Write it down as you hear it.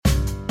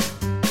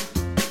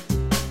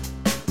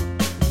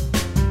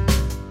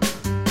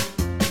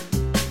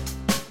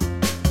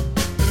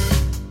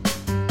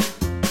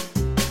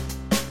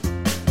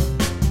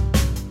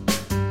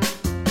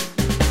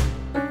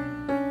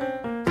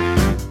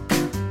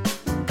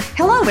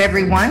Hello,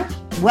 everyone.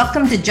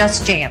 Welcome to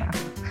Just Jania,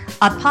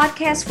 a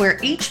podcast where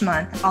each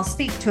month I'll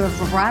speak to a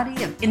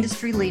variety of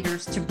industry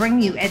leaders to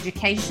bring you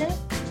education,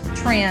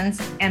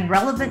 trends, and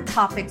relevant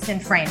topics in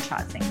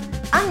franchising.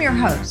 I'm your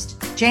host,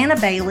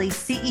 Jania Bailey,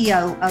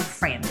 CEO of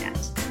FranNet.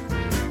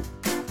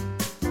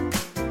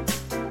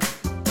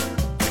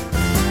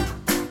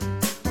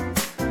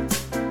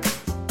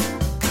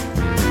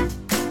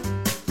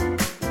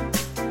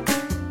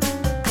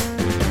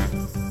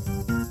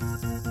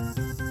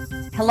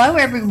 Hello,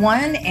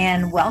 everyone,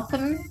 and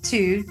welcome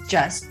to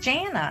Just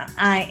Jania.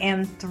 I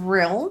am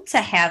thrilled to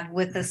have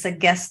with us a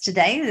guest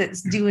today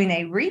that's doing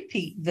a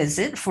repeat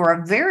visit for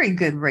a very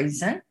good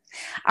reason.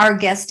 Our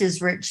guest is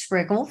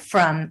Spriggle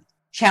from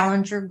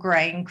Challenger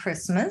Gray and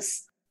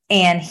Christmas,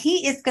 and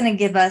he is going to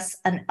give us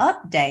an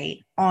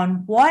update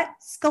on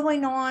what's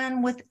going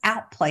on with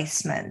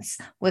outplacements.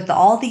 With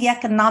all the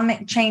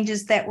economic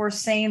changes that we're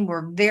seeing,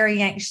 we're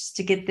very anxious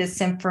to get this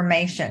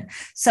information.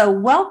 So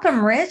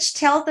welcome, Rich.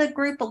 Tell the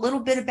group a little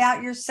bit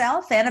about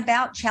yourself and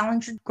about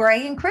Challenger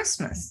Gray and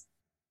Christmas.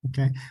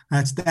 Okay,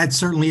 that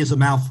certainly is a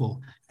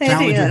mouthful.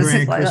 Challenger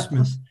Gray and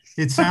Christmas.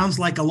 It sounds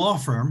like a law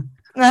firm.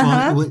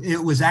 Uh-huh. Well,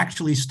 it was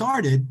actually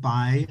started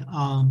by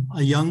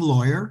a young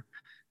lawyer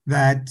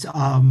that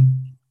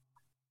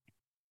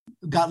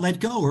got let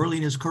go early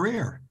in his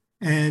career.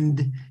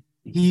 And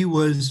he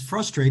was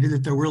frustrated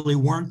that there really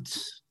weren't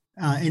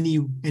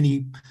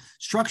any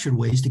structured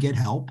ways to get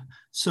help.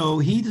 So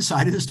he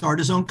decided to start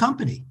his own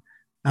company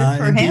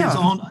and be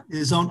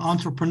his own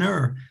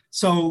entrepreneur.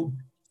 So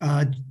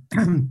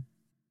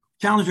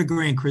Challenger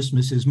Gray and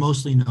Christmas is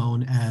mostly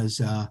known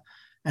as an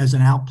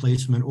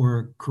outplacement or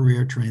a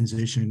career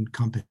transition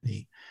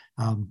company.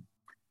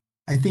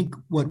 I think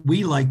what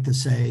we like to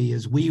say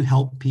is we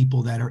help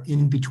people that are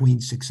in between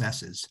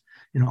successes.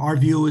 You know, our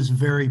view is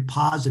very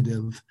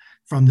positive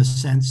from the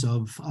sense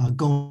of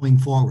going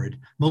forward.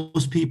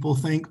 Most people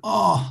think,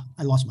 "Oh,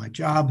 I lost my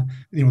job.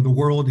 You know, the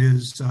world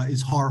is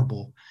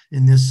horrible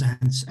in this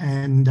sense."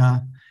 And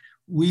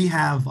we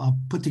have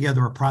put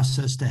together a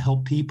process to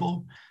help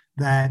people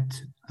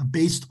that,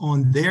 based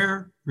on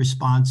their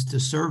response to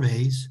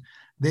surveys,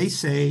 they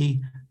say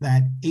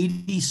that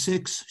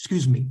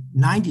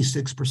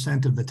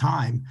 96% of the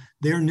time,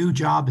 their new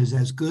job is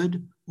as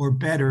good or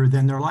better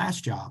than their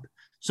last job.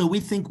 So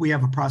we think we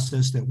have a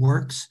process that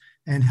works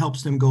and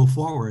helps them go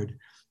forward.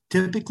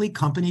 Typically,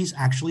 companies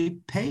actually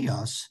pay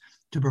us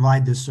to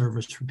provide this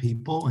service for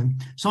people.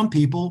 And some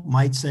people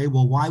might say,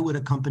 well, why would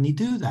a company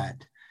do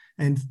that?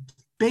 And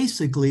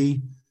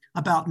basically,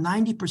 about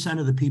 90%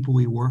 of the people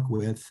we work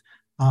with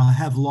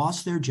have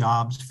lost their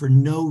jobs for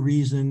no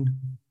reason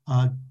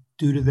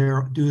due to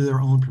their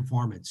own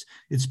performance.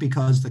 It's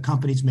because the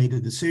company's made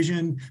a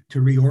decision to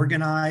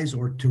reorganize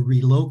or to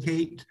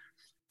relocate.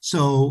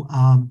 So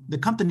the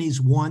companies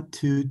want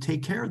to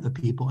take care of the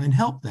people and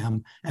help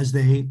them as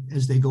they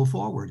go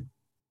forward,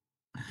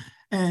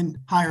 and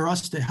hire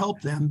us to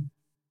help them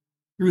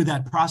through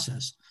that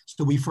process.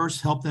 So we first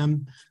help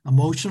them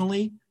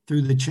emotionally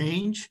through the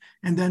change,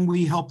 and then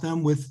we help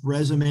them with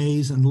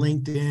resumes and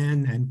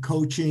LinkedIn and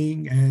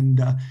coaching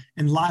and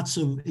lots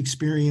of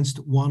experienced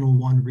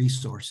one-on-one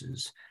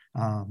resources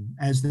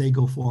as they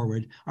go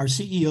forward. Our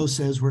CEO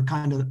says we're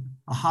kind of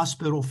a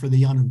hospital for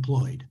the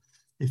unemployed,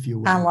 if you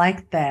will. I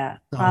like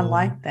that. So, I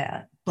like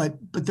that. But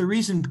the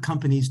reason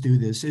companies do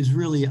this is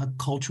really a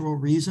cultural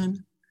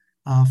reason.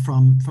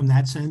 From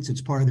that sense,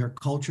 it's part of their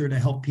culture to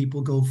help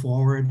people go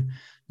forward.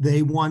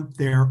 They want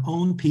their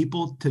own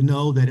people to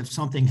know that if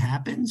something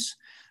happens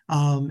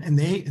and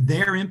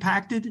they're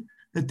impacted,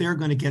 that they're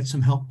going to get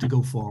some help to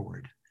go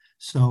forward.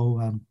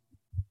 So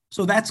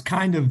that's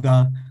kind of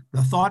the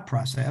thought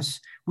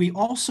process. We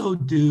also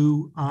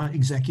do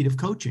executive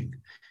coaching,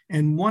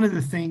 and one of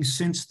the things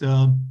since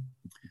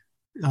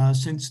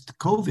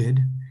COVID,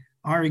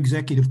 our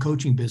executive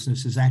coaching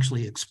business has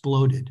actually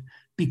exploded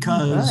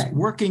because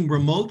working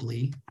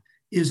remotely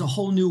is a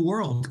whole new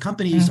world.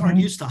 Companies aren't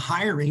used to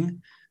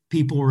hiring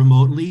people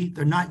remotely.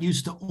 They're not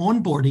used to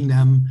onboarding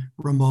them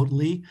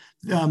remotely.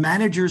 The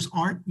managers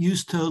aren't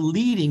used to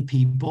leading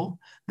people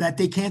that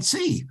they can't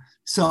see.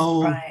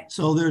 So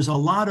there's a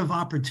lot of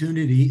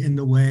opportunity in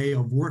the way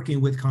of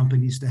working with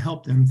companies to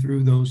help them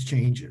through those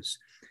changes.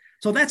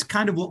 So that's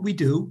kind of what we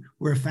do.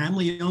 We're a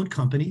family-owned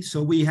company,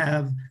 so we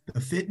have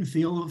the fit and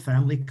feel of a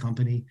family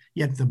company,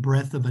 yet the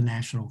breadth of a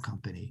national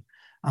company.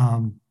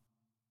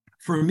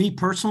 For me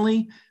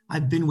personally,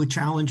 I've been with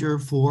Challenger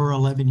for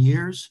 11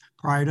 years.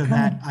 Prior to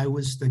that, I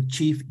was the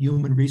chief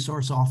human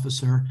resource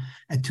officer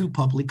at two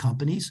public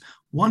companies,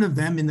 one of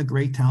them in the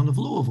great town of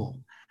Louisville.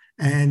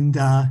 And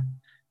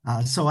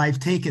so I've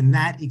taken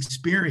that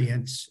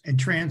experience and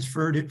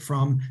transferred it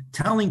from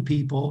telling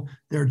people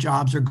their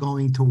jobs are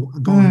going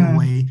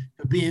away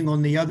to being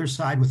on the other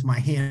side with my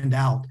hand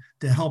out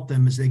to help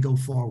them as they go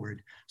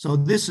forward. So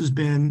this has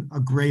been a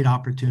great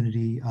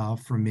opportunity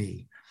for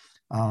me.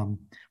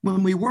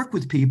 When we work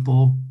with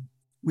people,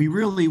 we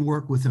really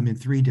work with them in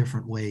three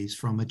different ways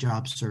from a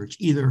job search.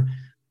 Either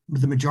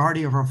the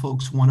majority of our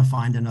folks want to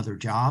find another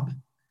job.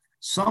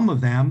 Some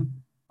of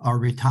them are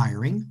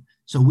retiring.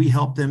 So we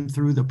help them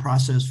through the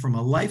process from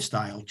a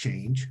lifestyle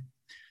change.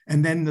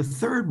 And then the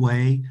third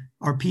way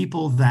are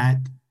people that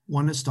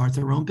want to start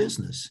their own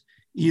business,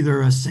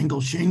 either a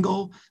single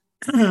shingle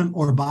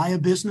or buy a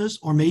business,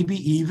 or maybe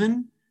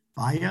even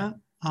buy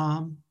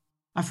a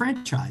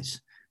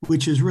franchise,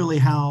 which is really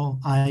how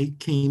I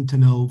came to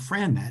know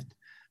FranNet.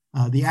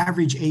 The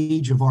average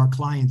age of our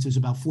clients is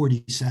about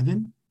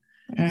 47.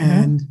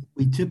 And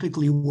we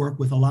typically work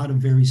with a lot of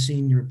very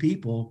senior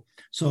people.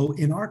 So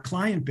in our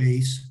client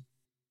base,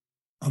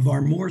 of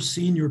our more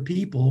senior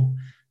people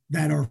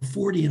that are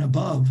 40 and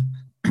above,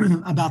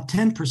 about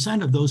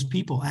 10% of those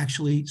people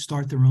actually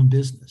start their own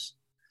business.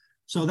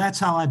 So that's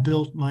how I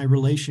built my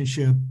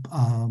relationship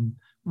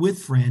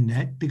with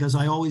FranNet, because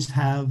I always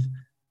have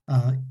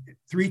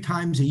 3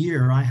 times a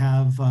year, I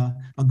have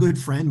a good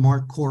friend,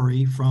 Mark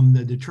Corey from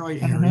the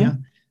Detroit area,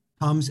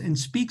 comes and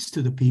speaks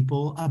to the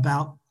people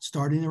about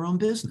starting their own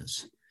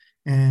business.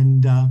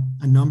 And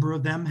a number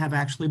of them have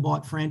actually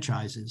bought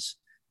franchises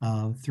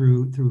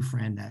through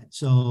FranNet.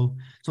 So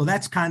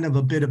that's kind of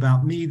a bit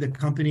about me, the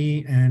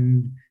company,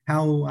 and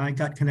how I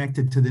got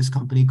connected to this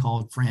company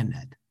called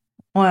FranNet.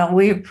 Well,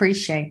 we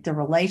appreciate the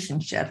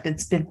relationship.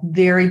 It's been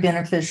very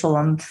beneficial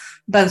on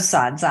both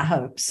sides, I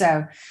hope.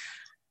 So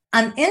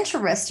I'm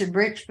interested,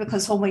 Rich,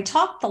 because when we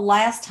talked the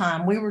last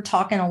time, we were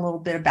talking a little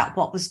bit about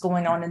what was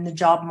going on in the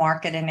job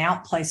market and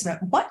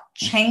outplacement. What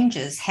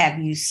changes have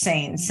you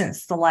seen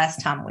since the last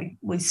time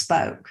we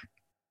spoke?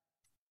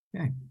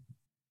 Okay.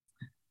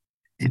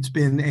 It's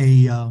been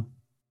a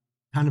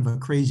kind of a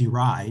crazy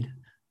ride,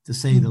 to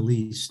say the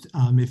least.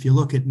 If you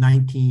look at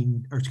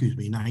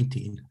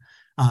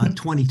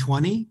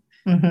 2020,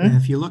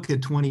 if you look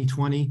at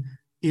 2020,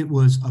 it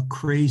was a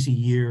crazy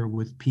year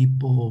with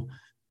people,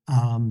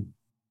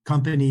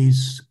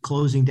 companies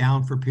closing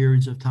down for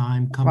periods of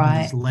time,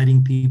 companies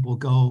letting people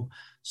go.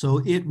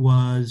 So it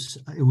was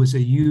a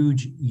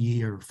huge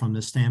year from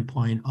the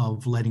standpoint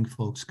of letting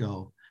folks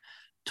go.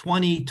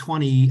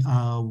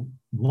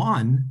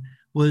 2021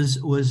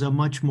 was a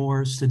much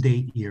more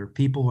sedate year.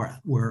 People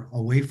were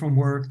away from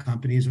work.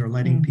 Companies are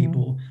letting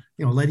people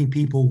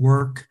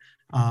work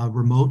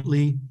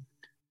remotely.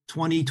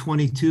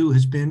 2022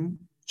 has been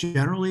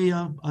generally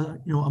a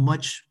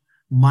much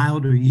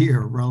milder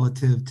year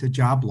relative to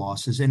job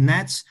losses, and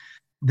that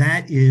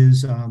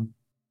is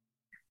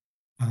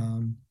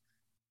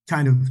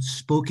kind of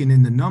spoken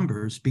in the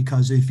numbers,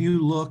 because if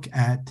you look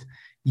at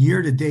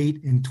year to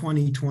date in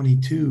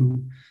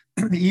 2022,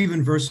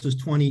 even versus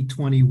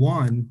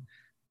 2021,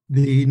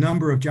 the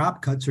number of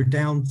job cuts are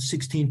down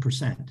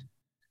 16%.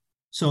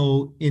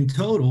 So in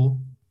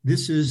total,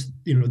 this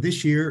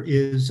year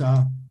is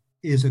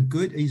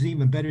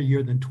even better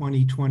year than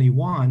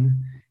 2021,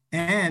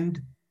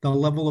 and the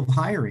level of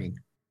hiring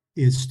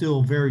is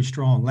still very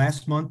strong.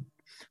 Last month,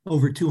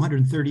 over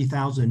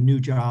 230,000 new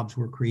jobs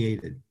were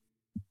created.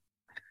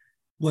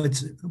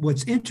 What's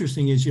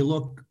interesting is you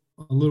look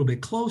a little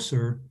bit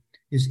closer,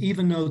 is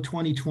even though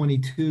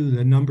 2022,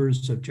 the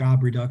numbers of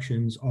job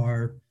reductions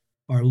are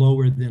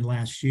lower than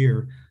last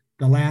year,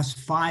 the last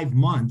 5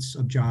 months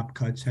of job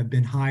cuts have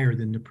been higher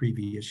than the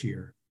previous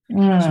year.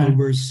 So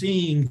we're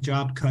seeing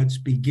job cuts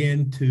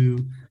begin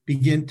to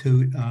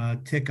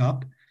tick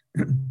up.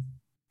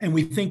 And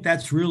we think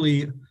that's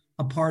really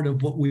a part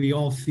of what we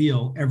all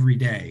feel every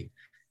day,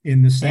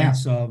 in the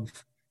sense of,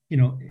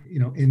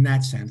 in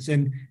that sense.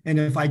 And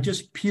if I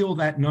just peel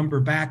that number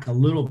back a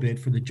little bit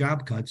for the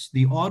job cuts,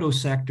 the auto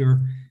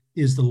sector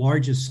is the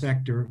largest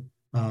sector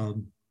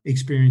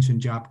experiencing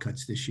job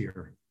cuts this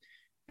year.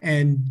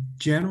 And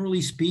generally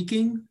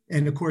speaking,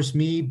 and of course,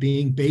 me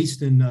being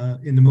based in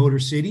the Motor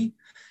City,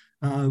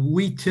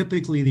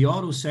 the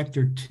auto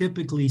sector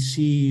typically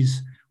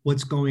sees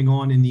what's going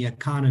on in the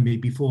economy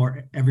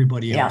before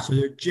everybody else. So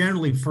they're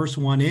generally first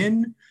one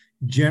in,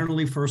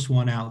 generally first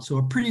one out. So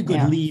a pretty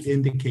good lead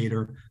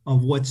indicator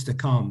of what's to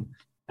come.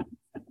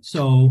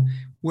 So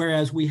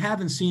whereas we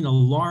haven't seen a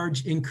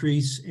large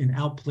increase in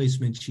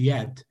outplacements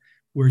yet,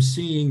 we're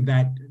seeing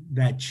that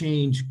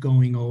change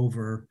going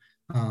over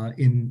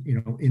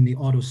in the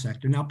auto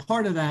sector. Now,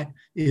 part of that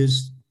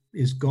is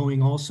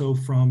going also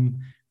from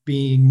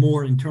being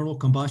more internal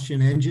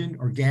combustion engine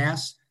or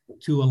gas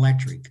to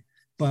electric.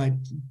 But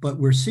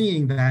we're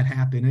seeing that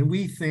happen, and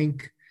we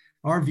think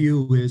our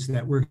view is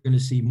that we're going to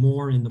see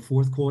more in the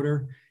fourth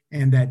quarter,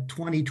 and that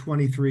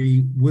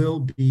 2023 will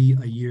be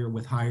a year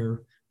with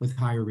higher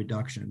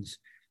reductions.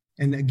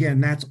 And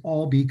again, that's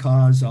all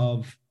because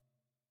of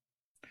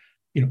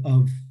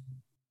the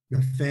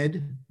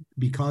Fed,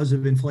 because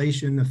of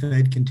inflation, the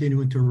Fed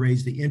continuing to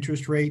raise the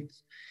interest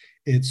rates.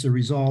 It's a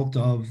result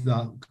of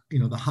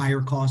the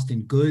higher cost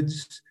in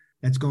goods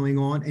that's going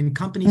on, and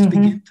companies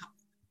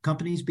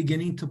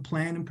beginning to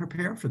plan and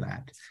prepare for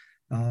that.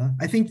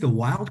 I think the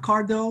wild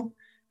card, though,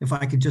 if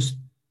I could just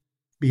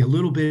be a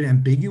little bit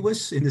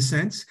ambiguous in the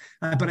sense,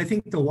 but I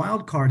think the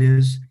wild card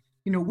is,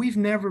 we've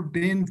never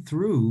been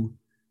through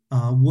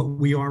what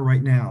we are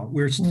right now.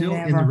 We're still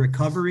in the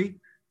recovery.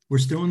 We're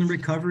still in the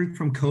recovery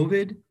from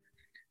COVID.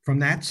 From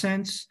that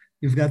sense,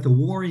 You've got the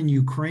war in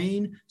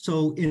Ukraine.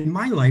 So in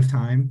my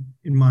lifetime,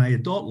 in my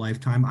adult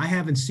lifetime, I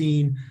haven't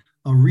seen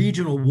a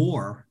regional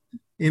war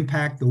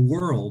impact the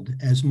world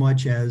as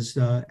much as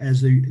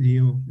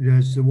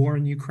the war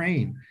in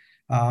Ukraine.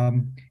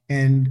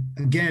 And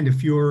again,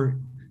 if you're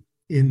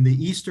in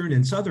the eastern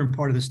and southern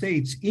part of the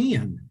states,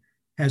 Ian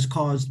has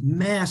caused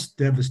mass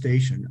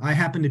devastation. I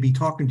happen to be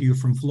talking to you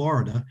from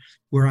Florida,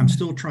 where I'm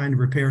still trying to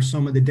repair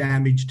some of the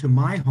damage to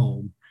my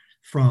home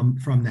from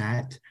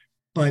that.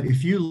 But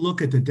if you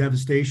look at the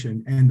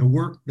devastation and the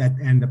work that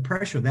and the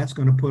pressure that's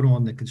going to put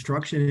on the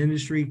construction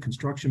industry,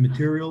 construction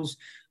materials,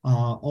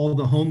 all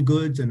the home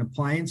goods and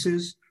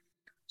appliances,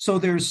 so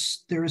there is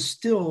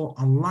still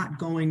a lot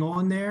going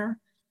on there.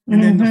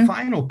 And then the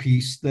final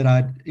piece that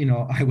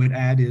I would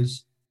add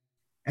is,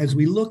 as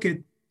we look at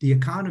the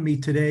economy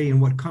today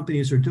and what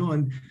companies are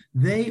doing,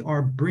 they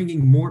are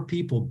bringing more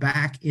people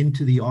back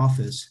into the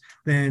office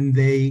than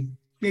they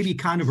maybe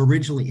kind of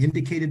originally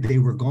indicated they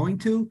were going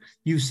to.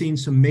 You've seen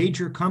some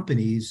major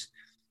companies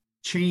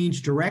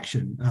change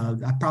direction.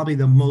 Probably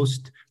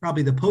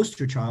the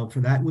poster child for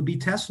that would be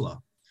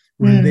Tesla,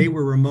 where they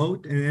were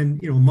remote, and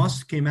then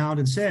Musk came out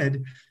and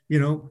said,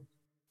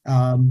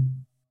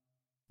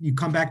 you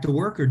come back to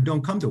work or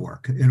don't come to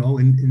work,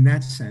 in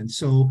that sense.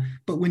 So,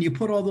 but when you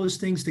put all those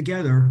things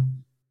together,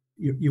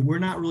 we're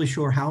not really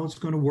sure how it's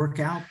going to work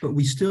out, but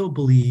we still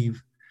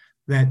believe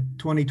that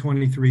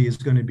 2023 is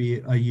going to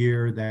be a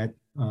year that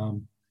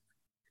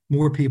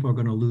more people are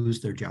going to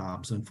lose their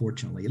jobs,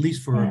 unfortunately, at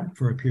least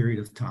for a period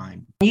of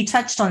time. You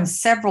touched on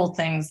several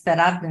things that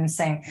I've been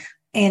saying.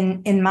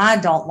 In my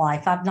adult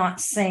life, I've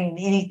not seen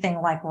anything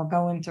like we're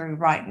going through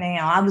right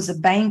now. I was a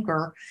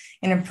banker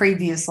in a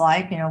previous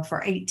life,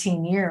 for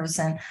 18 years.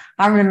 And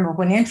I remember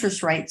when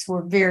interest rates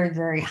were very,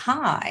 very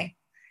high,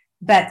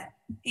 but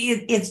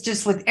it's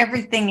just with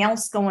everything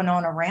else going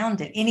on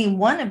around it. Any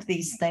one of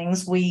these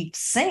things we've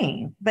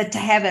seen, but to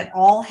have it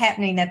all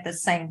happening at the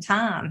same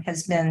time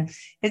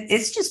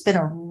it's just been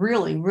a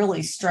really,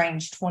 really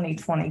strange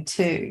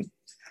 2022.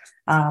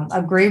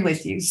 Agree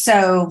with you.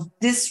 So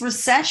this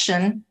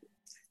recession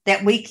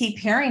that we keep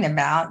hearing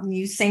about,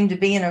 you seem to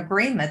be in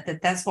agreement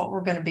that that's what we're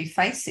going to be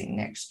facing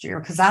next year,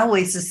 because I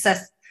always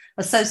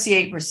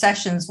associate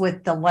recessions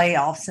with the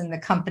layoffs and the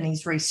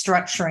companies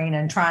restructuring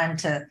and trying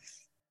to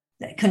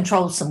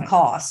control some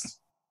costs.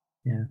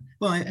 Yeah.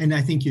 Well, and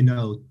I think,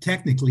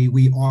 technically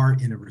we are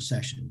in a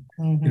recession.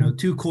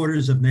 2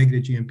 quarters of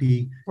negative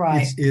GNP,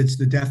 right? It's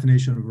the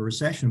definition of a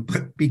recession.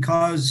 But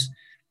because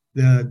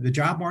the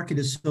job market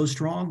is so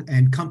strong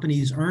and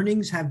companies'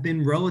 earnings have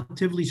been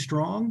relatively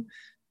strong,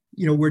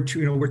 we're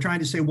trying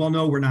to say, well,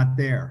 no, we're not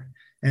there.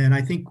 And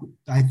I think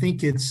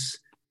this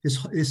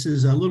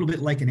is a little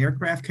bit like an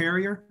aircraft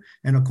carrier.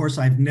 And of course,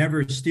 I've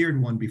never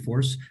steered one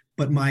before.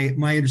 But my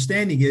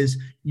understanding is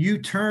you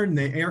turn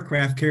the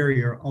aircraft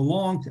carrier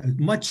along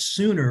much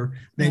sooner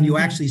than you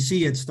actually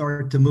see it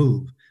start to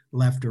move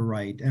left or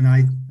right. And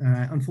I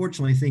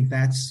unfortunately think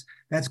that's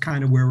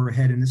kind of where we're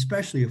heading,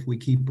 especially if we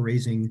keep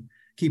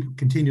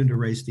continuing to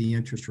raise the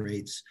interest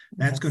rates.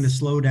 That's going to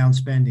slow down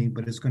spending,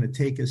 but it's going to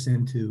take us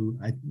into,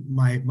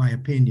 my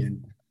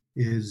opinion,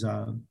 is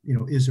a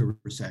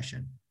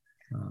recession.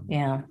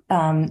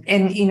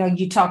 And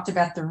you talked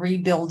about the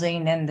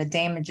rebuilding and the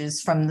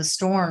damages from the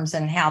storms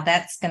and how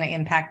that's going to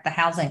impact the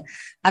housing.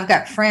 I've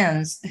got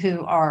friends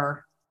who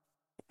are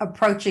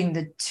approaching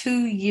the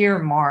 2-year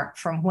mark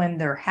from when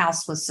their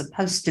house was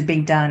supposed to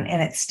be done,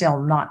 and it's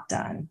still not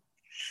done.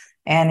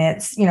 And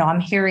it's, I'm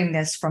hearing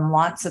this from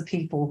lots of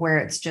people where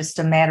it's just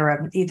a matter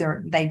of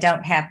either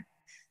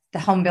the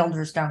home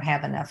builders don't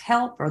have enough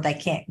help, or they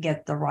can't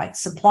get the right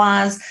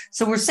supplies.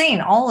 So we're seeing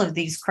all of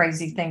these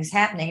crazy things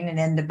happening. And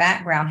in the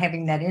background,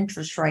 having that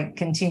interest rate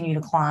continue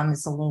to climb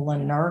is a little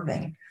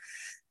unnerving.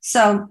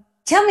 So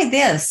tell me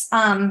this,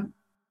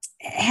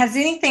 has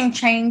anything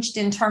changed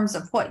in terms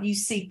of what you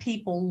see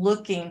people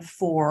looking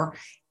for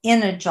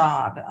in a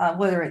job,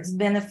 whether it's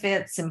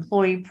benefits,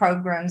 employee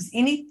programs,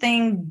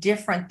 anything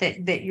different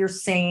that you're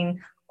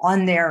seeing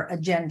on their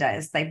agenda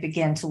as they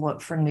begin to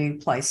look for new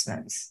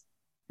placements?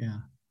 Yeah.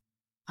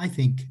 I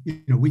think,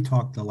 we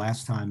talked the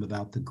last time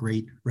about the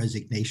Great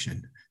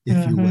Resignation,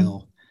 if you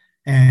will.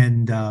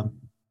 And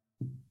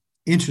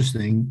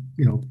interesting,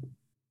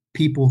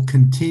 people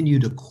continue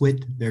to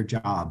quit their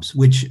jobs,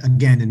 which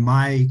again, in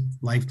my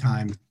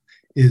lifetime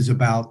is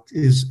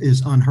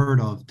unheard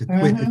of, to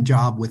quit a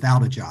job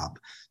without a job.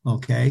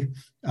 Okay.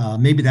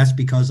 Maybe that's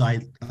because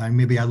I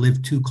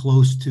live too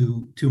close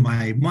to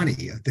my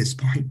money at this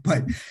point,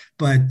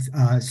 but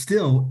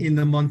still in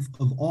the month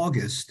of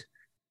August,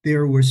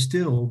 there were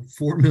still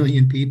 4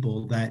 million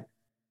people that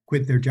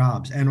quit their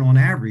jobs. And on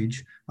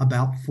average,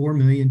 about 4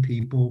 million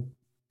people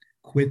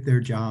quit their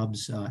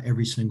jobs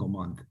every single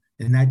month.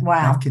 And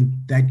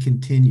that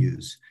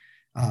continues.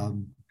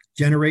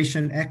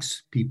 Generation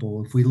X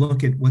people, if we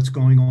look at what's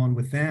going on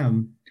with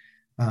them,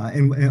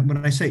 and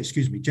when I say,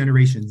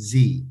 Generation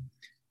Z,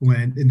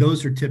 and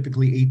those are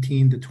typically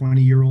 18 to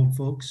 20-year-old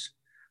folks,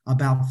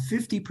 about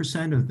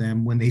 50% of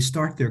them, when they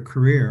start their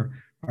career,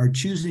 are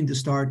choosing to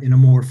start in a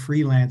more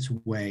freelance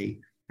way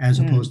as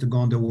opposed to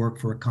going to work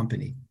for a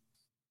company.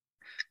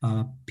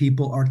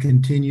 People are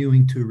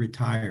continuing to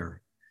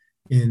retire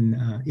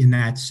in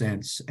that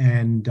sense,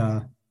 and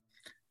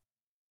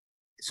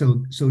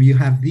so you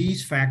have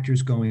these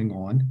factors going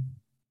on.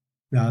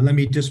 Let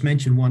me just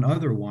mention one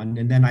other one,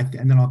 and then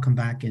I'll come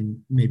back and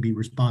maybe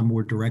respond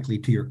more directly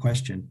to your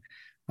question.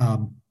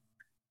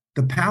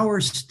 The power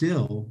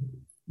still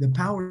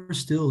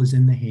is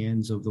in the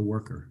hands of the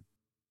worker,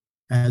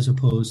 as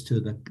opposed to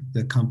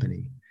the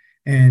company,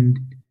 and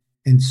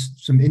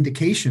some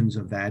indications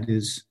of that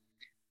is,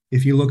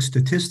 if you look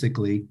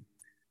statistically,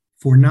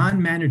 for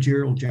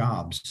non-managerial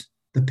jobs,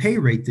 the pay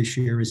rate this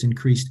year has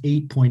increased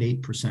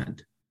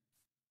 8.8%.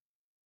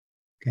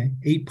 Okay,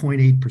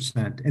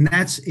 8.8%. And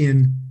that's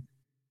in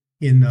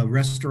the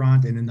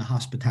restaurant and in the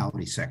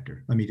hospitality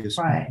sector. Let me just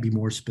be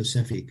more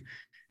specific.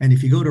 And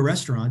if you go to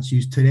restaurants,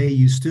 today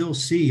you still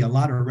see a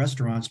lot of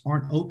restaurants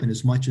aren't open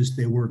as much as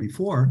they were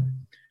before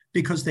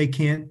because they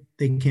can't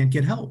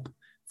get help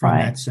from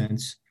that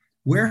sense.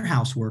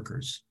 Warehouse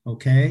workers,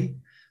 okay?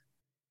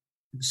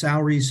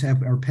 Salaries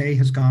or pay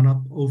has gone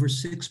up over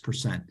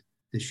 6%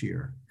 this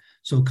year.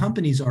 So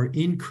companies are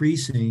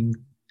increasing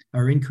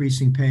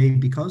pay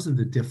because of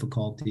the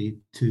difficulty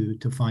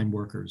to find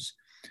workers.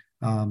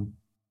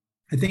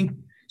 I think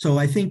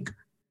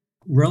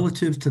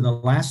relative to the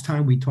last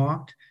time we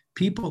talked,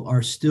 people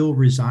are still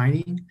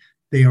resigning.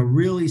 They are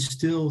really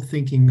still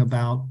thinking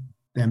about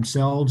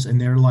themselves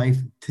and their life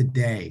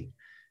today.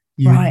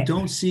 You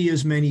don't see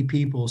as many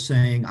people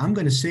saying, I'm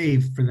going to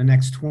save for the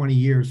next 20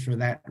 years for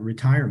that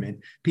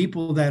retirement.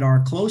 People that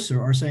are closer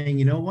are saying,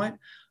 you know what?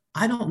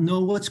 I don't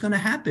know what's going to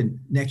happen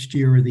next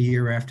year or the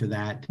year after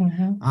that.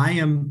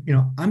 I'm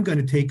going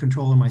to take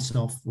control of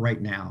myself right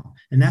now.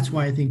 And that's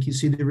why I think you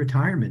see the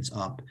retirements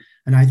up.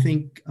 And I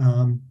think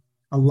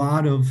a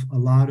lot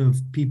of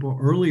people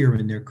earlier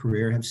in their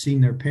career have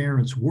seen their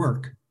parents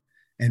work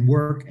and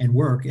work and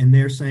work. And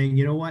they're saying,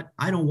 you know what?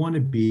 I don't want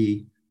to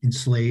be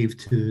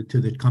enslaved to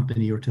the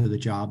company or to the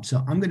job.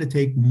 So I'm going to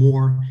take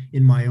more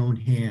in my own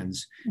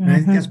hands. And I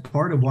think that's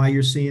part of why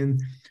you're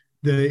seeing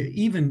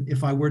even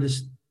if I were to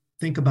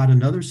think about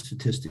another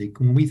statistic,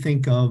 when we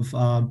think of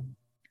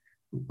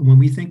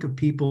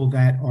people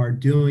that are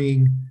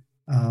doing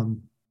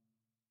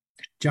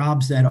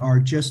jobs that are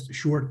just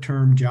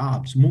short-term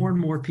jobs, more and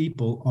more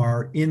people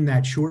are in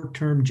that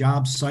short-term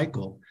job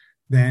cycle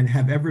than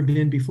have ever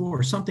been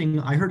before.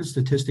 I heard a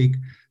statistic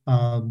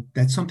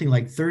that something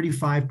like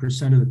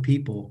 35% of the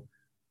people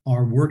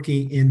are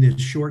working in the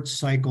short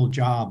cycle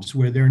jobs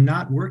where they're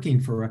not working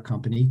for a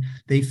company.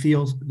 They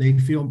feel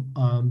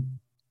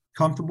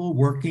comfortable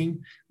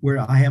working where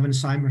I have an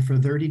assignment for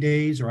 30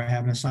 days or I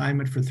have an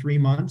assignment for 3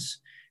 months.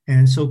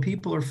 And so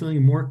people are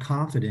feeling more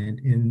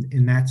confident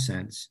in that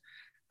sense.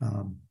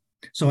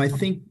 So I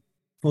think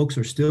folks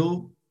are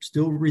still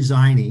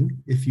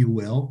resigning, if you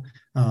will.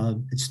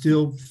 It's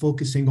still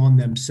focusing on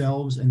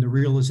themselves and the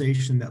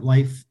realization that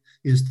life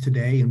is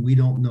today and we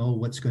don't know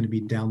what's going to be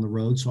down the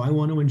road. So I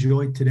want to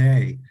enjoy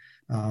today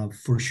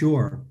for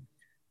sure.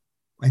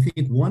 I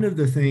think one of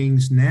the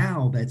things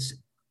now that's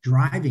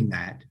driving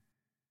that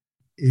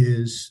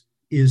is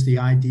the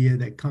idea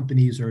that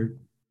companies are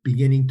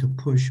beginning to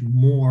push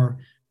more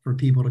for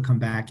people to come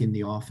back in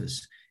the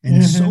office.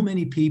 And so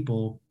many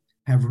people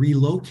have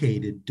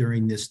relocated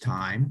during this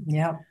time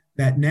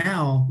that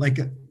now, like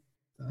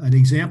an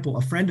example,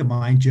 a friend of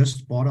mine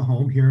just bought a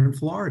home here in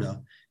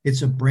Florida.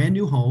 It's a brand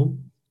new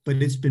home, but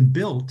it's been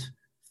built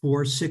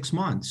for 6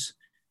 months.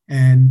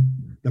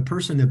 And the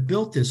person that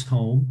built this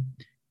home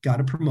got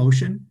a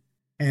promotion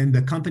and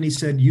the company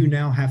said, you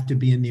now have to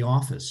be in the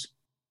office.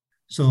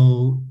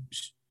 So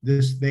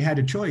they had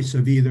a choice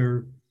of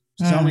either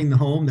selling the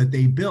home that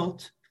they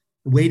built,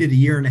 waited a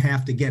year and a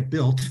half to get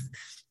built,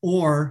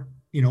 or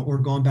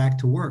going back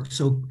to work.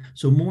 So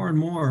more and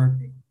more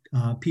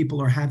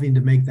people are having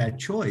to make that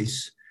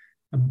choice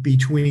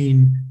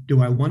between,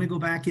 do I want to go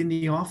back in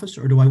the office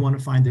or do I want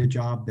to find a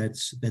job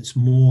that's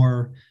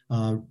more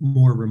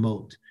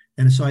remote?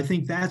 And so I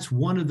think that's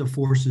one of the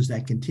forces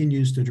that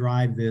continues to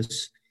drive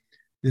this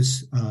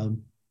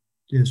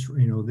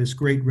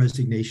great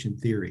resignation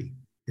theory,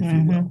 if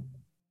you will.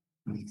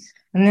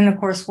 And then, of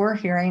course, we're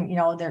hearing,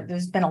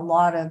 there's been a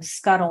lot of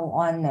scuttle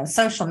on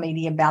social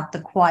media about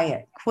the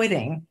quiet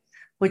quitting,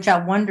 which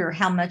I wonder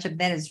how much of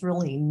that is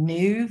really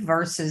new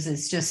versus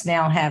it's just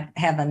now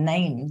have a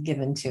name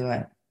given to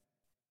it.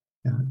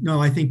 Yeah.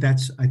 No, I think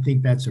that's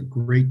a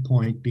great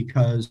point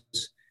because,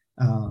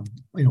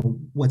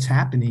 what's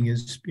happening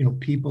is,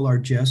 people are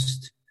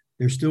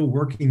they're still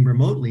working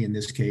remotely in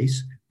this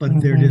case, but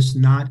they're just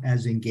not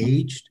as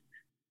engaged.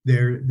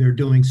 They're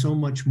doing so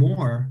much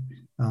more.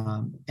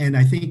 And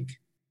I think,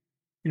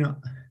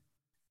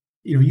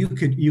 you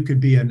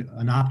could be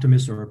an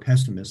optimist or a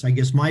pessimist. I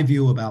guess my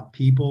view about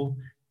people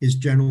is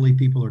generally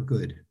people are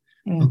good.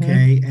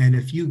 Okay. And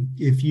if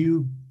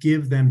you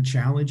give them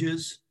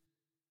challenges,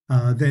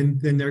 then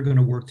they're going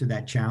to work to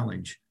that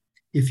challenge.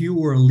 If you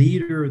were a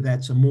leader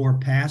that's a more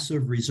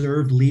passive,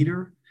 reserved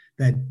leader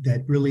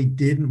that really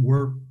didn't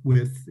work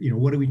with,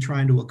 what are we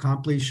trying to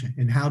accomplish,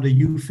 and how do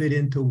you fit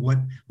into what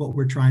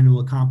we're trying to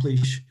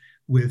accomplish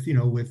with,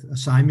 with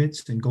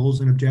assignments and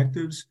goals and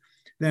objectives,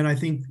 then I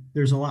think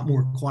there's a lot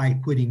more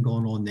quiet quitting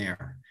going on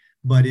there.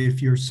 But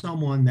if you're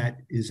someone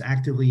that is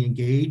actively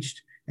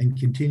engaged and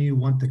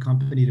want the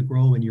company to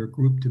grow and your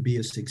group to be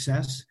a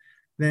success,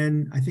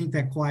 then I think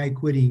that quiet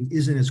quitting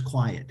isn't as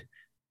quiet.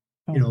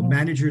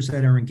 Managers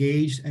that are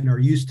engaged and are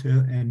used to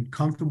and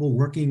comfortable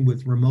working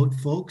with remote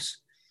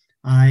folks,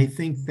 I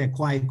think that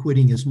quiet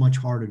quitting is much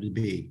harder to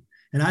be.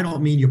 And I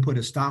don't mean you put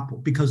a stop,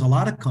 because a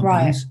lot of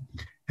companies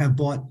have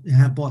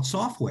bought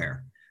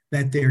software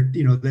that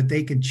that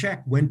they can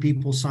check when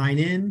people sign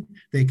in,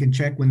 they can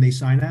check when they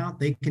sign out,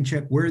 they can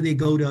check where they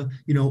go to,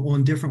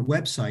 on different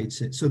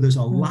websites. So there's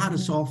a lot of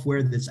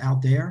software that's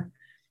out there.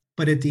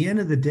 But at the end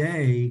of the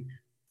day,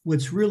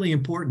 what's really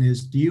important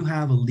is, do you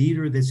have a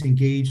leader that's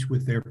engaged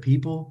with their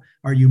people?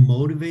 Are you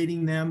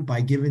motivating them by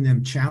giving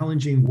them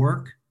challenging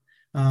work,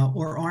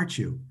 or aren't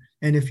you?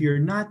 And if you're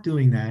not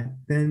doing that,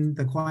 then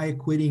the quiet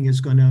quitting is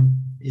going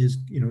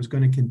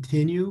to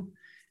continue,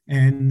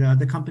 and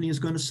the company is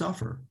going to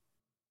suffer.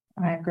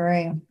 I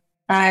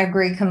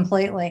agree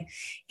completely.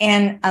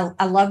 And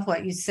I love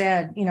what you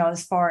said,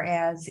 as far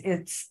as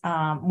it's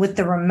with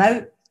the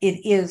remote,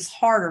 it is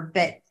harder,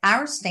 but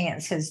our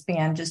stance has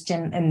been just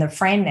in the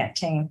FranNet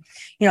team,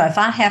 if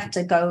I have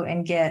to go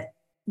and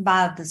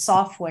buy the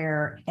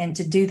software and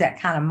to do that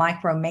kind of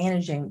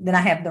micromanaging, then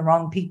I have the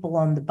wrong people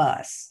on the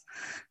bus,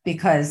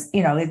 because,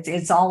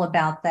 it's all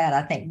about that.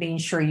 I think being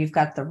sure you've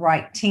got the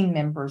right team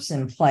members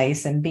in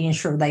place and being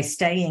sure they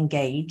stay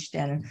engaged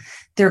and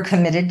they're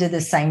committed to the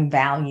same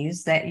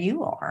values that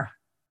you are.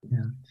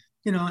 Yeah.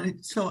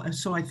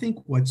 So I think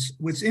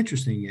what's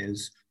interesting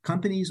is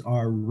companies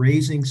are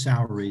raising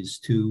salaries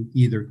to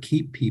either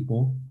keep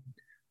people,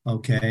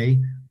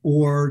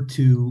 or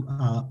to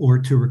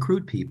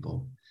recruit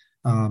people.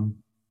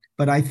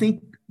 But I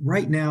think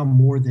right now,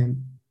 more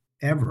than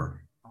ever,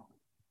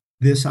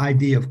 this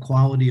idea of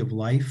quality of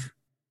life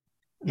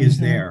is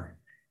there.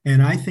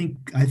 And I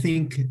think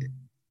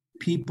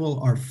people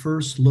are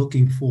first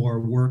looking for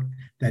work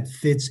that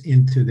fits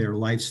into their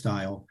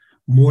lifestyle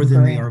more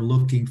than they are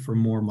looking for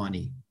more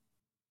money.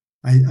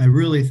 I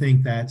really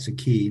think that's a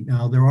key.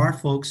 Now, there are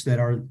folks that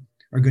are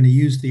going to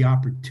use the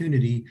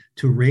opportunity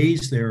to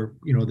raise their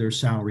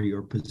salary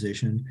or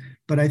position.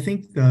 But I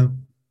think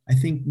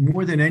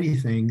more than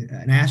anything,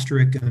 an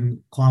asterisk on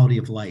quality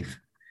of life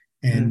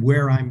and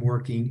where I'm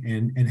working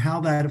and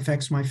how that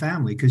affects my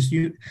family. Because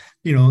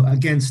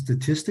again,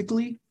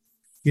 statistically,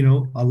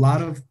 a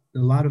lot of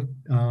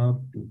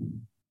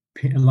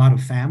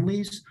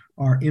families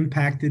are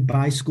impacted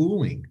by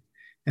schooling.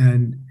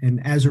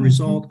 And as a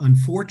result,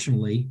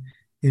 unfortunately,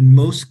 in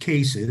most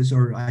cases,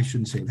 or I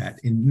shouldn't say that,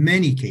 in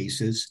many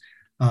cases,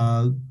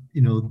 the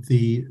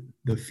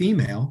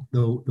female,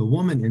 the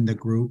woman in the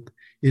group,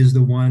 is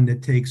the one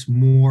that takes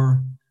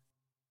more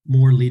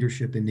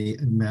leadership in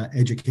the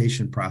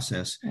education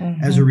process.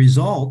 As a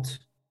result,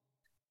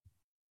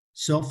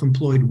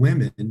 self-employed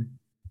women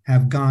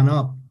have gone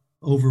up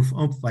over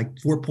like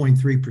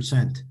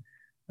 4.3%,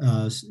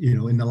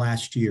 in the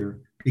last year,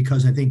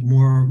 because I think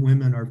more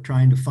women are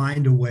trying to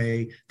find a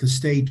way to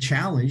stay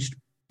challenged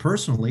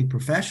personally,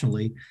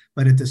 professionally,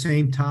 but at the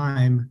same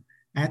time,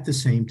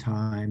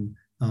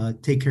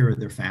 take care of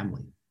their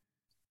family.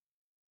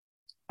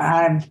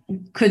 I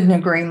couldn't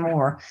agree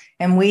more.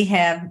 And we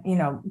have,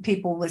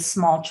 people with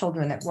small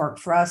children that work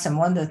for us. And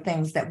one of the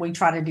things that we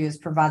try to do is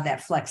provide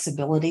that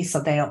flexibility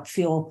so they don't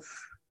feel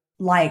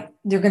like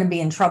they're going to be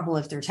in trouble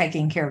if they're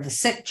taking care of a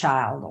sick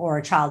child or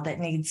a child that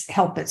needs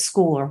help at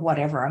school or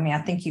whatever. I mean,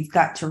 I think you've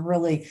got to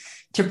really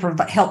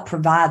help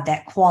provide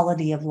that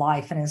quality of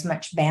life and as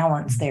much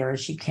balance there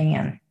as you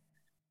can.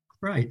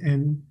 Right.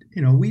 And,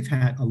 we've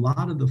had a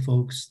lot of the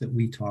folks that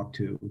we talk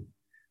to,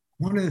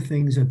 one of the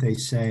things that they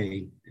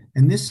say,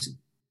 and this,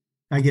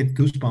 I get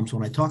goosebumps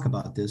when I talk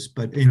about this,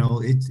 but,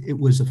 it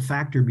was a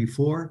factor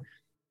before,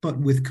 but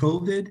with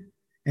COVID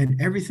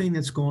and everything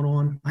that's going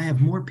on, I have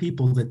more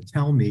people that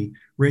tell me,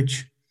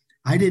 Rich,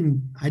 I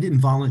didn't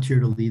volunteer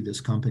to leave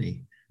this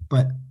company,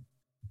 but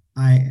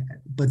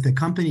the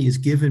company has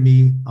given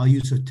me, I'll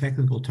use a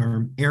technical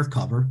term, air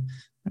cover,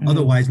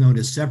 otherwise known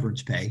as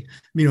severance pay.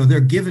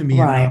 They're giving me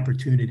an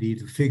opportunity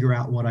to figure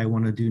out what I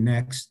want to do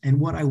next. And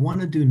what I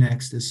want to do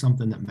next is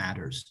something that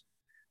matters.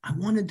 I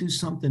want to do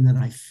something that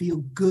I feel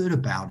good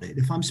about it.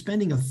 If I'm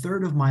spending a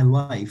third of my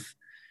life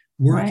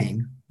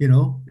working,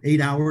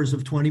 8 hours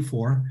of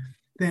 24,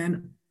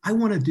 then I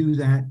want to do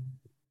that,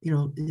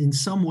 in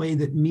some way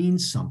that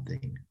means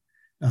something.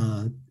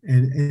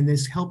 And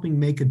is helping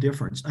make a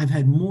difference. I've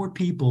had more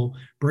people,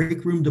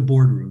 break room to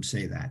boardroom,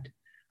 say that.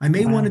 I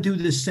may want to do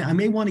this. I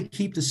may want to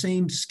keep the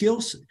same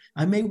skills.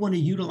 I may want to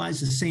utilize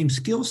the same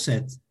skill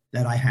set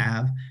that I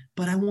have,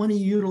 but I want to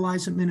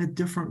utilize them in a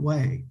different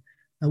way,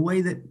 a way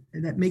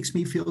that makes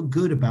me feel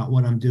good about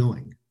what I'm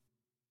doing.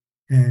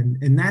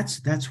 And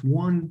that's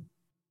one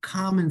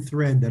common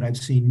thread that I've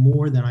seen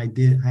more than I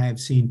have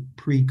seen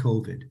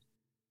pre-COVID.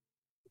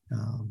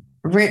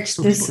 Rich,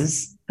 So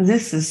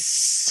this is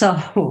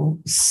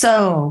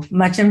so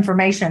much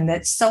information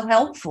that's so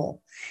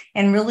helpful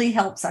and really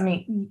helps. I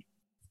mean,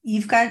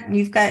 you've got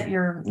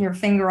your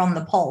finger on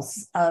the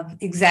pulse of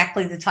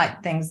exactly the type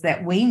of things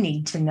that we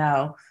need to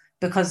know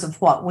because of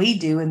what we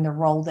do and the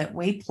role that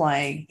we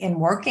play in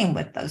working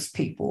with those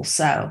people.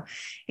 So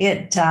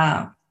it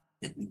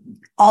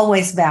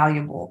always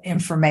valuable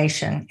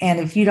information. And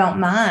if you don't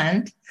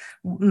mind,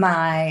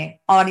 my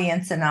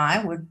audience and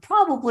I would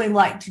probably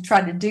like to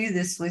try to do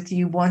this with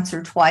you once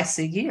or twice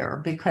a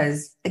year,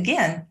 because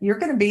again, you're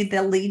going to be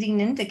the leading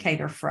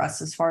indicator for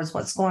us as far as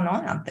what's going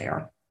on out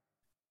there.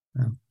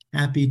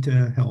 Happy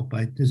to help.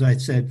 As I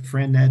said,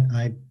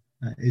 FranNet,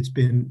 it's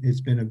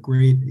been a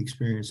great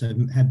experience. I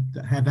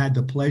have had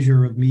the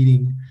pleasure of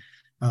meeting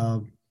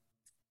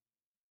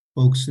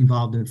folks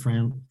involved in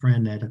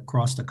FranNet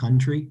across the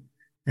country,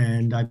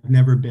 and I've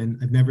never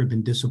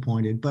been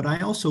disappointed. But I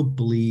also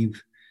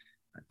believe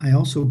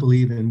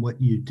in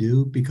what you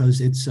do, because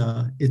it's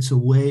a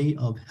way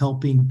of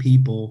helping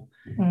people,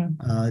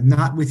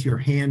 not with your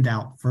hand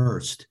out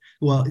first.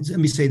 Well, let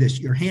me say this: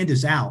 your hand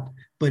is out,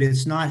 but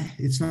it's not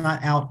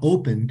out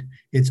opened.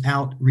 It's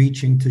out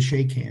reaching to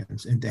shake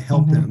hands and to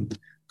help them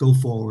go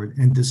forward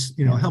and to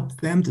help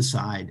them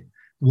decide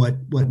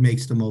what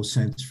makes the most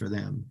sense for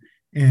them.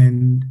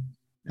 And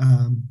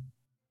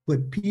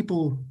what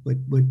people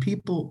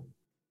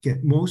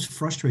get most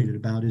frustrated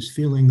about is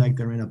feeling like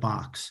they're in a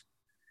box.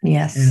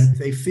 Yes. And if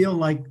they feel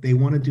like they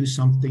want to do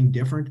something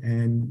different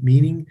and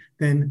meaning,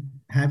 then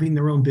having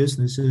their own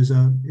business is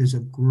a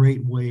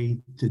great way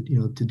to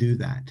do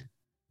that.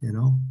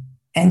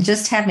 And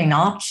just having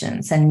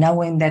options and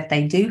knowing that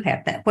they do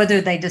have that, whether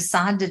they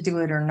decide to do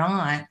it or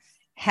not,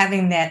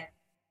 having that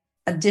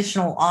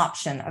additional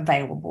option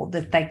available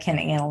that they can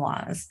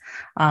analyze.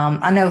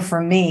 I know for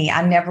me,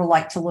 I never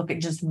like to look at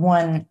just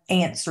one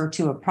answer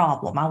to a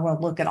problem. I want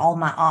to look at all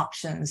my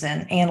options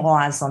and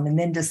analyze them and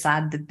then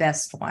decide the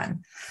best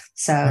one.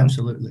 So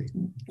Absolutely.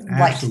 I'd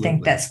like to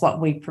think that's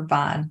what we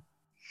provide.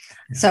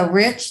 Yeah. So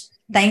Rich,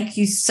 thank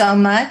you so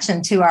much.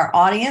 And to our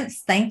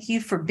audience, thank you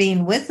for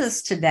being with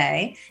us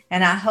today.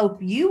 And I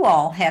hope you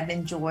all have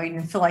enjoyed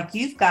and feel like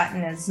you've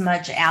gotten as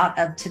much out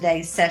of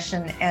today's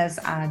session as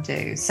I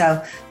do.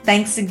 So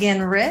thanks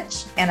again,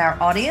 Rich, and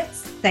our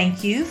audience.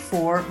 Thank you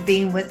for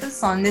being with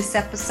us on this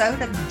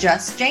episode of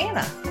Just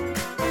Jania.